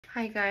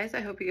Hi guys,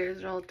 I hope you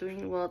guys are all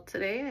doing well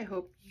today. I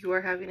hope you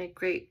are having a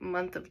great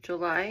month of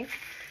July.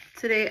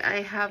 Today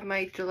I have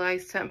my July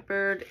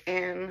Scentbird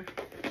and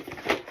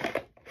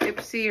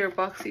Ipsy or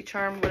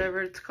BoxyCharm,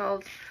 whatever it's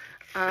called.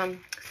 So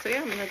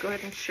yeah, I'm gonna go ahead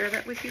and share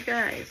that with you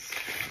guys.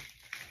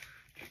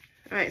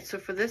 Alright, so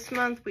for this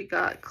month we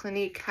got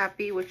Clinique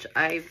Happy, which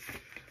I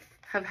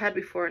have had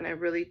before and I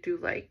really do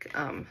like,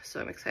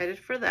 so I'm excited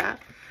for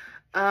that.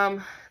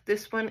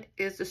 This one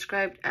is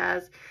described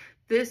as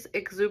this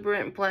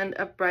exuberant blend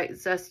of bright,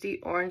 zesty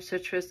orange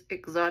citrus,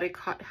 exotic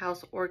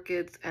hothouse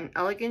orchids, and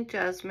elegant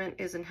jasmine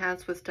is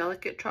enhanced with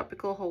delicate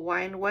tropical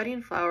Hawaiian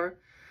wedding flower,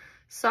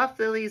 soft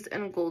lilies,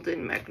 and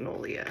golden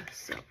magnolia.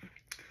 So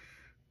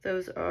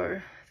those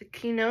are the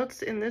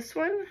keynotes in this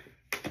one.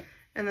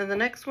 And then the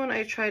next one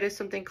I tried is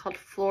something called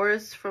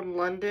Florist from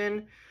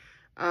London.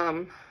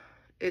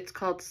 It's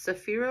called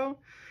Zafiro.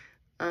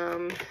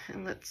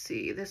 And let's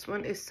see, this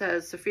one, it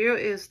says, Zafiro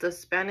is the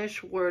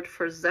Spanish word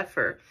for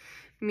zephyr,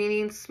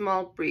 meaning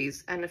small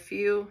breeze, and a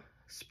few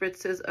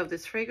spritzes of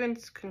this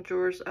fragrance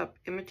conjures up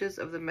images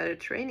of the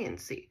Mediterranean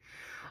Sea.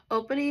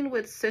 Opening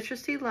with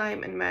citrusy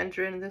lime and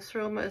mandarin, this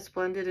aroma is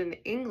blended in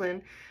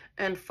England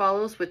and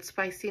follows with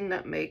spicy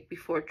nutmeg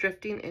before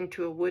drifting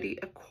into a woody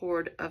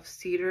accord of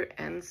cedar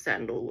and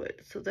sandalwood.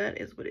 So that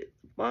is what the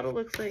bottle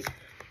looks like.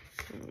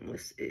 And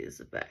this is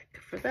the back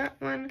for that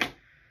one.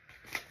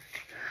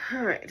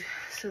 All right,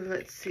 so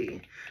let's see.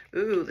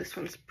 Ooh, this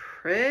one's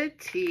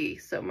pretty.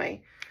 So my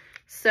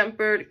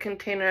Scentbird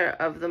container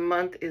of the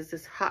month is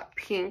this hot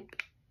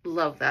pink.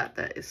 Love that.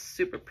 That is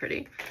super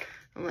pretty.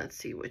 And let's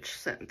see which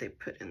scent they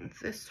put in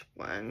this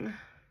one.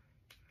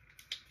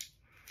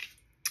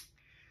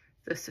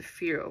 The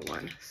Zafiro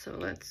one. So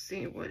let's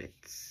see what it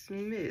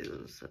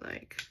smells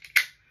like.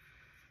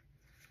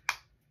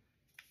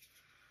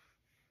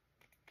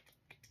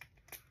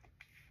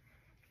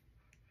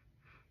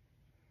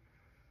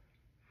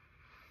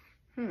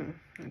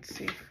 Let's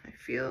see.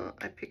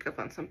 I pick up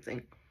on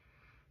something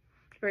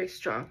very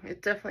strong.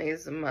 It definitely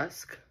is a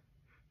musk.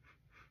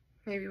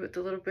 Maybe with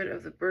a little bit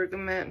of the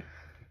bergamot.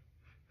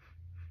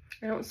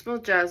 I don't smell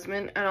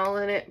jasmine at all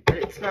in it, but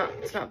it's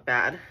not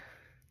bad.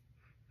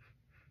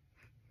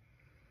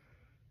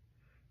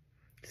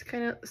 It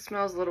kind of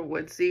smells a little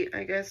woodsy,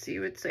 I guess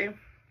you would say.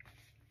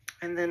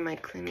 And then my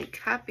Clinique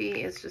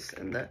Happy is just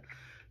in the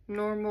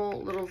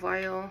normal little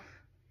vial.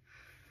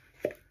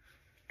 I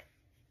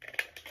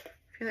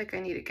feel like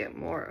I need to get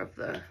more of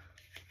the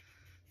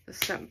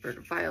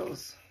Scentbird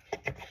vials.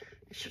 I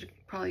should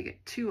probably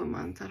get 2 a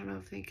month. I don't know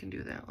if they can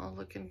do that. I'll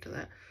look into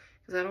that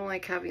because I don't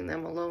like having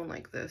them alone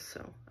like this.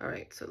 So, all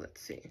right, so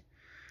let's see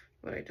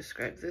what I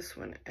describe this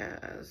one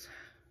as.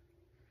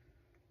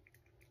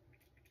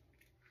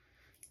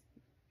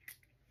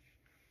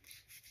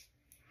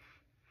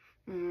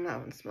 That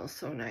one smells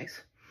so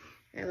nice.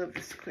 I love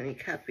this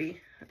Clinique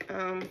Happy.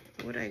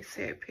 What did I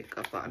say I pick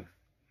up on?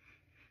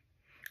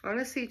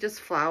 Honestly,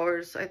 just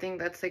flowers. I think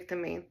that's like the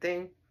main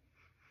thing.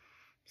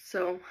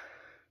 So,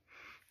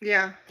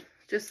 yeah,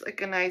 just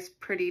like a nice,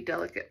 pretty,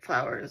 delicate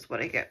flower is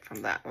what I get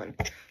from that one.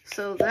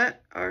 So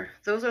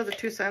those are the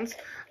 2 scents.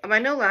 I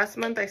know last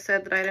month I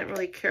said that I didn't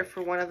really care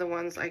for one of the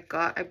ones I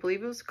got. I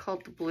believe it was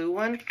called the blue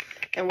one.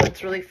 And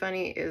what's really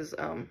funny is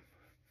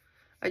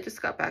I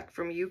just got back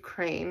from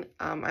Ukraine.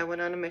 I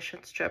went on a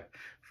missions trip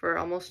for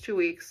almost 2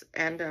 weeks,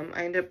 and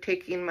I ended up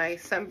taking my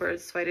Scentbirds,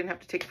 so I didn't have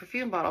to take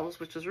perfume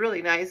bottles, which was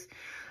really nice.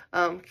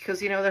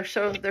 Because, you know, they're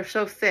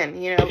so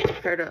thin, you know,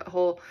 compared to a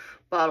whole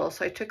bottle.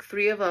 So I took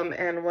 3 of them,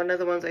 and one of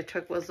the ones I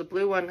took was the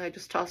blue one. I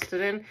just tossed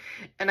it in,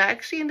 and I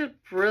actually ended up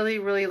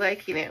really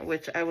liking it,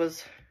 which I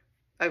was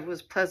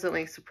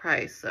pleasantly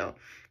surprised. So,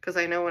 because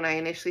I know when I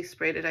initially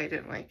sprayed it, I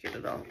didn't like it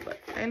at all, but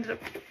I ended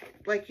up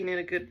liking it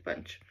a good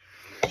bunch.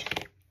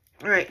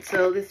 All right,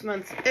 so this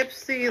month's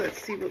Ipsy,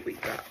 let's see what we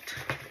got.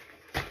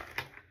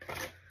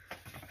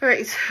 All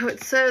right, so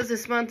it says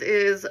this month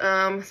is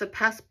the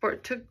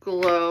Passport to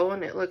Glow,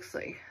 and it looks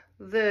like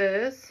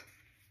this.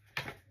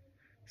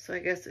 So I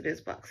guess it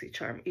is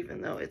BoxyCharm,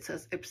 even though it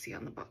says Ipsy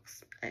on the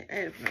box. I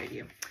have no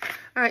idea.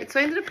 All right, so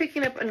I ended up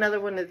picking up another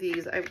one of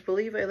these. I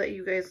believe I let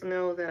you guys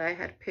know that I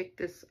had picked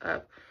this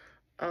up.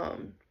 Where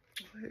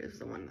is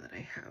the one that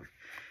I have?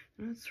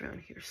 It's around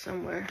here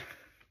somewhere.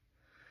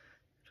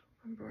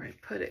 Remember where I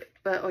put it,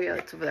 but oh yeah,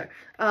 it's over there.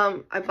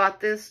 I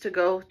bought this to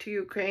go to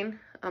Ukraine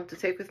to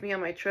take with me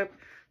on my trip.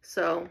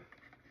 So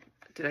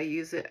did I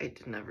use it? I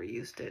did never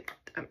used it.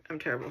 I'm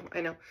terrible,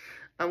 I know.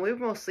 We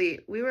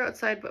were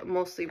outside, but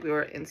mostly we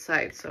were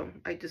inside, so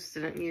I just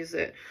didn't use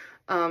it.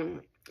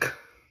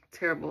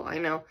 Terrible, I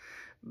know,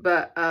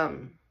 but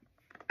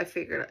I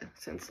figured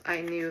since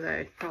I knew that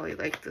I'd probably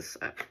like this,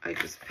 I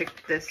just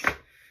picked this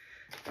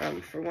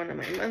for one of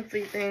my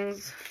monthly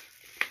things.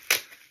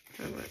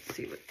 And let's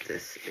see what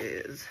this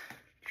is.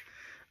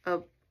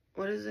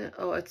 What is it?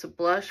 Oh, it's a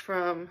blush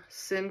from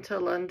Sin to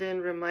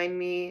London. Remind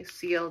Me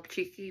CL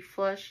Cheeky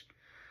Flush.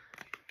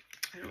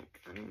 I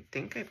don't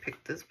think I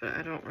picked this, but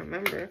I don't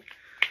remember.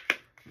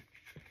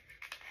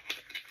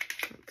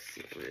 Let's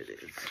see what it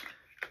is.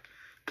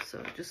 So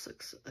it just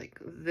looks like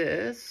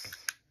this.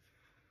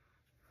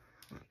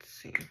 Let's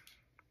see.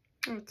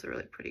 Oh, it's a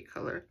really pretty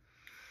color.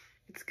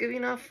 It's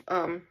giving off,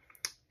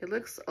 it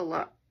looks a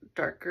lot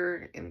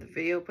darker in the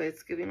video, but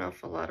it's giving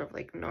off a lot of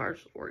like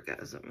NARS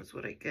Orgasm is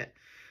what I get,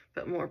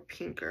 but more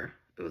pinker.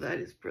 Oh, that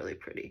is really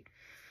pretty.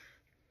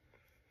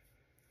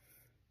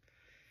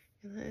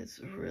 And that is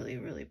really,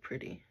 really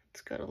pretty.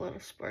 It's got a lot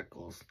of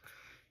sparkles,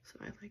 so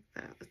I like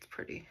that. That's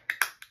pretty.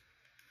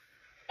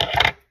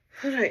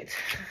 All right,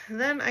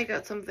 then I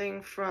got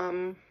something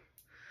from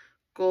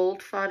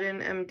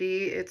Goldfaden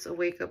MD. It's a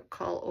wake-up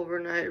call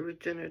overnight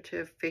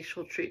regenerative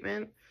facial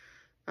treatment.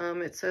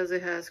 It says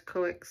it has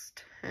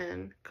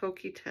CoQ10,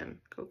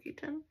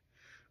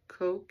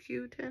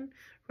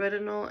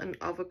 retinol, and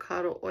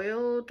avocado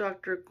oil.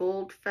 Dr.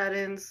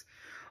 Goldfaden's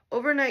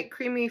overnight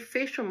creamy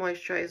facial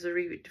moisturizer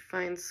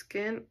redefines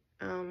skin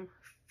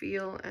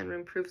feel and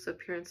improves the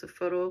appearance of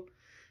photo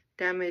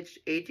damaged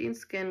aging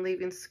skin,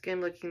 leaving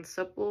skin looking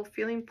supple,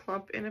 feeling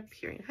plump, and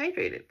appearing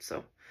hydrated.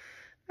 So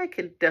I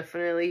could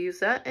definitely use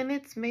that, and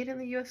it's made in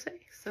the USA.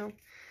 So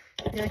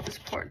if you like to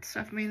support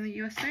stuff made in the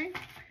USA,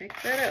 pick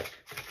that up.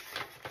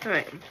 All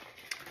right.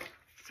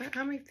 So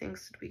how many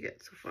things did we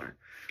get so far?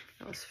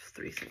 That was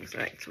 3 things.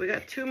 All right, so we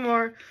got 2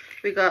 more.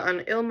 We got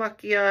an Il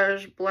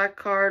Maquillage Black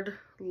Card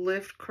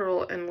Lift,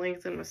 Curl, and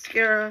Lengthen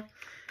Mascara.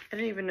 I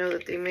didn't even know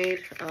that they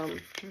made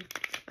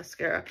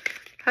mascara.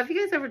 Have you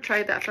guys ever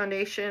tried that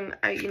foundation?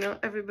 You know,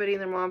 everybody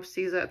and their mom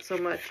sees that so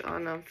much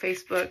on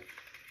Facebook.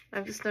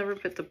 I've just never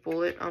bit the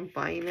bullet on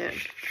buying it.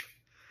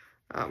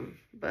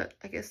 But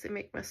I guess they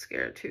make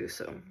mascara too,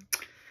 so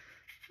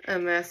a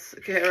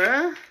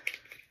mascara.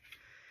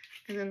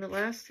 And then the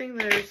last thing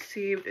that I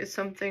received is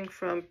something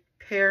from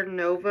Pear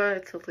Nova.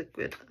 It's a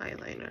liquid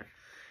eyeliner.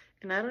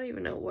 And I don't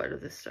even know what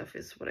of this stuff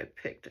is what I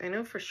picked. I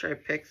know for sure I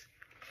picked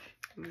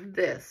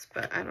this,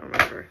 but I don't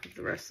remember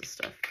the rest of the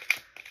stuff.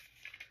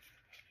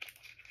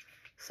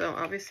 So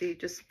obviously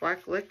just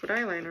black liquid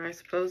eyeliner, I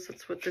suppose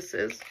that's what this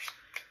is.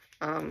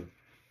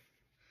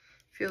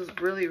 Feels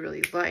really,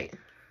 really light.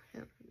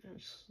 It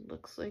just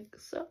looks like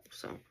so.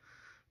 So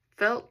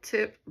felt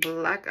tip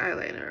black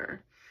eyeliner.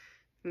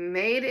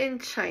 Made in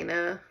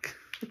China.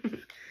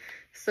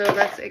 So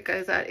that's it,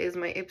 guys. That is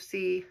my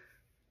Ipsy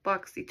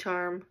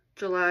BoxyCharm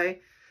July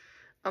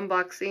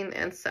unboxing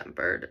and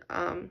Scentbird.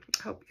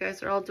 Hope you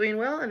guys are all doing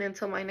well. And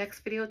until my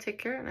next video, take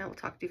care, and I will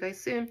talk to you guys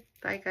soon.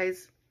 Bye,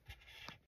 guys.